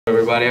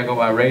Everybody, I go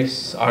by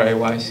Race,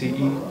 R-A-Y-C-E,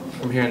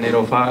 from here in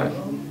 805.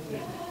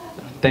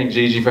 Thank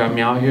Gigi for having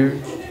me out here.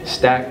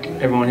 STAC,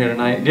 everyone here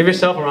tonight. Give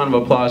yourself a round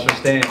of applause for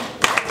staying.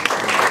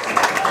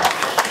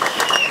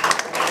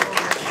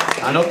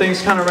 I know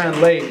things kind of ran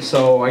late,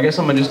 so I guess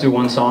I'm gonna just do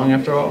one song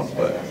after all,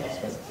 but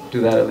do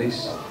that at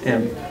least.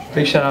 And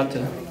big shout out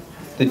to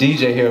the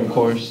DJ here, of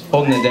course,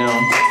 holding it down.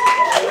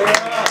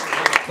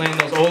 Playing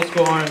those old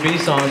school R&B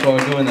songs while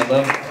we're doing that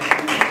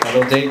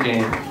little date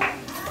game.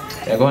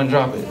 Yeah, go ahead and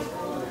drop it.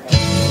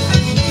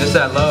 Just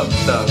that love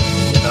stuff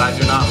that I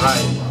do not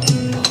write.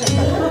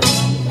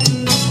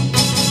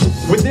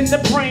 Within the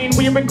brain,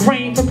 we are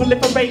ingrained for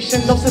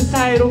proliferation. No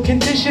societal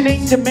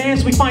conditioning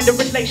demands we find a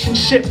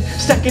relationship.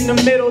 Stuck in the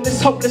middle,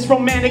 this hopeless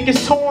romantic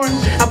is torn.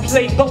 I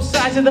play both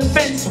sides of the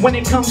fence when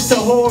it comes to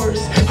whores.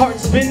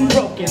 Heart's been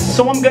broken,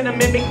 so I'm gonna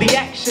mimic the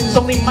actions,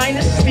 only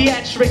minus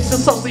theatrics,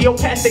 a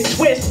sociopathic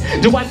twist.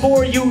 Do I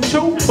bore you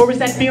too, or is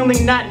that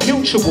feeling not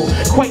mutual?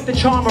 Quite the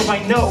charmer,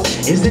 I know.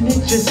 Isn't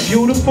it just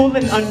beautiful,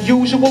 an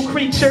unusual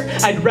creature?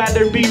 I'd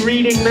rather be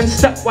reading than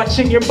stuck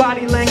watching your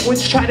body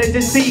language try to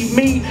deceive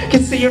me.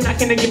 Can see you're not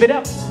gonna give it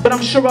up, but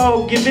I'm sure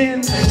I'll give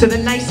in to the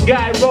nice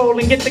guy role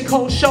and get the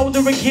cold shoulder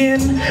again.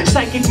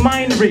 Psychic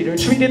mind reader,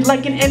 treated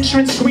like an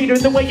entrance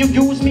greeter, the way you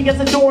use me as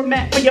a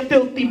doormat for your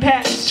filthy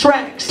past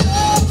tracks.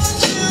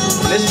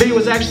 This beat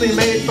was actually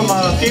made from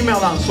a female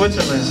out in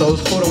Switzerland, so it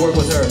was cool to work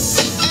with her.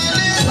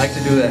 I like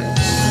to do that.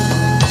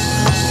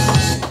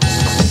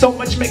 So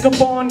much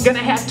makeup on, gonna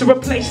have to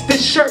replace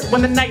this shirt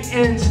when the night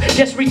ends.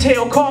 Guess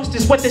retail cost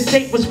is what this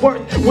date was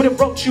worth. Would've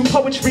wrote you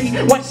poetry,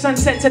 watched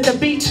sunsets at the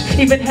beach,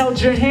 even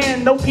held your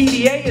hand. No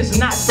PDA is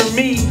not for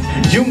me,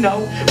 you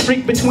know.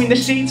 Freak between the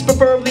sheets,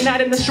 preferably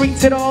not in the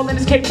streets at all, and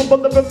is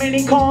capable of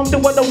remaining calm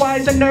through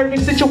otherwise unnerving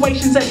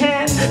situations at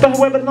hand. But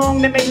however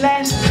long they may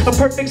last, a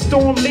perfect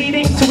storm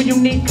leading to a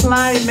unique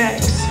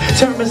climax.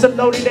 Term is a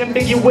loaded,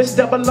 ambiguous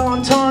double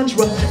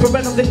entendre.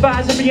 Parental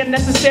advisory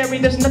unnecessary,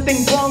 there's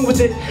nothing wrong with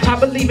it. I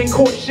believe in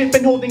courtship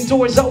and holding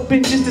doors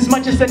open just as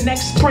much as the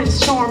next Prince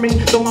Charming.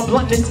 Though my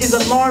bluntness is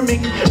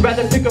alarming,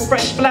 rather pick a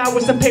fresh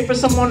flowers and pay for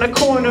some on the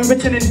corner.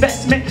 It's an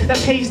investment that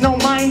pays no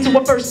mind to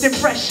a first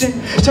impression.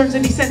 Turns to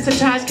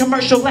desensitized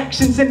commercial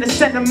actions into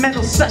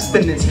sentimental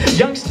sustenance.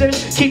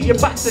 Youngsters, keep your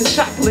box of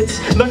chocolates.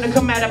 Learn to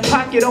come out of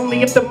pocket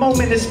only if the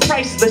moment is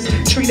priceless.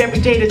 Treat every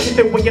date as if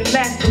it were your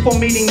last before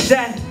meeting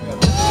death.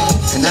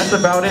 And that's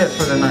about it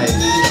for the night,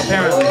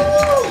 apparently.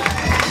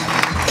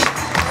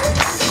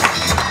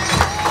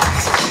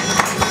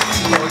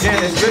 So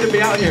again, it's good to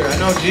be out here. I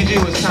know Gigi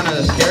was kind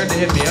of scared to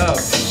hit me up.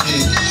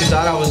 She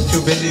thought I was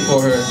too busy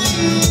for her.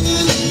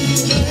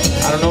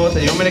 I don't know what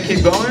you want me to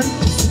keep going?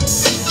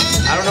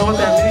 I don't know what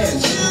that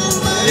means.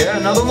 Yeah,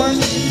 another one?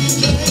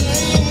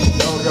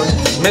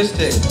 No.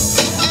 Mystic.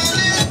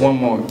 One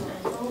more.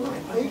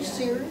 Are you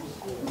serious?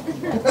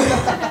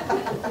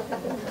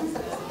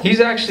 He's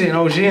actually an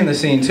OG in the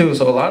scene too,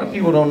 so a lot of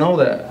people don't know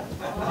that.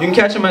 You can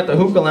catch him at the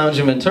Hookah Lounge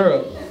in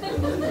Ventura.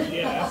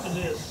 Yeah, after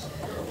this.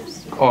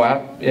 Oh,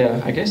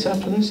 yeah, I guess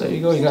after this, there you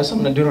go. You got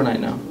something to do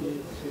tonight now.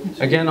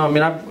 Again, I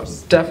mean,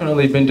 I've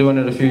definitely been doing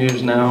it a few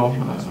years now.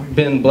 I've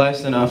been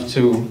blessed enough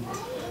to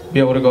be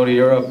able to go to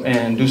Europe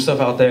and do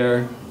stuff out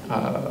there.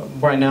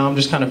 Right now, I'm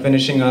just kind of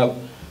finishing up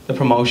the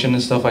promotion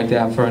and stuff like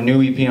that for a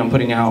new EP I'm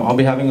putting out. I'll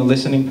be having a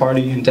listening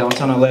party in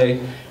downtown LA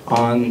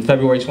on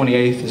February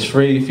 28th. It's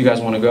free if you guys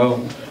want to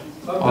go.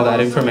 All that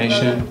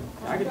information.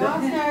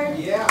 Oxnard.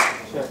 Yeah.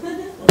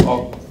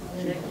 Oh,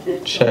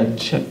 check.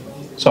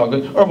 It's all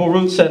good. Herbal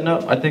Roots setting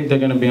up. I think they're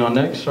going to be on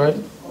next, right?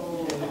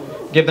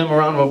 Give them a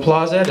round of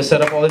applause there to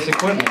set up all this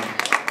equipment.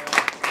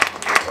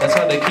 That's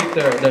how they keep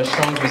their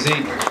strong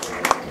physique.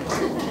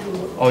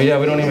 Oh yeah,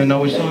 we don't even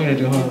know which song to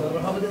do, huh?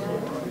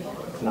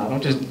 Nah,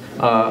 don't just,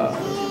 nah,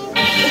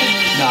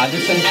 do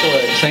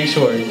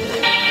Sanctuary.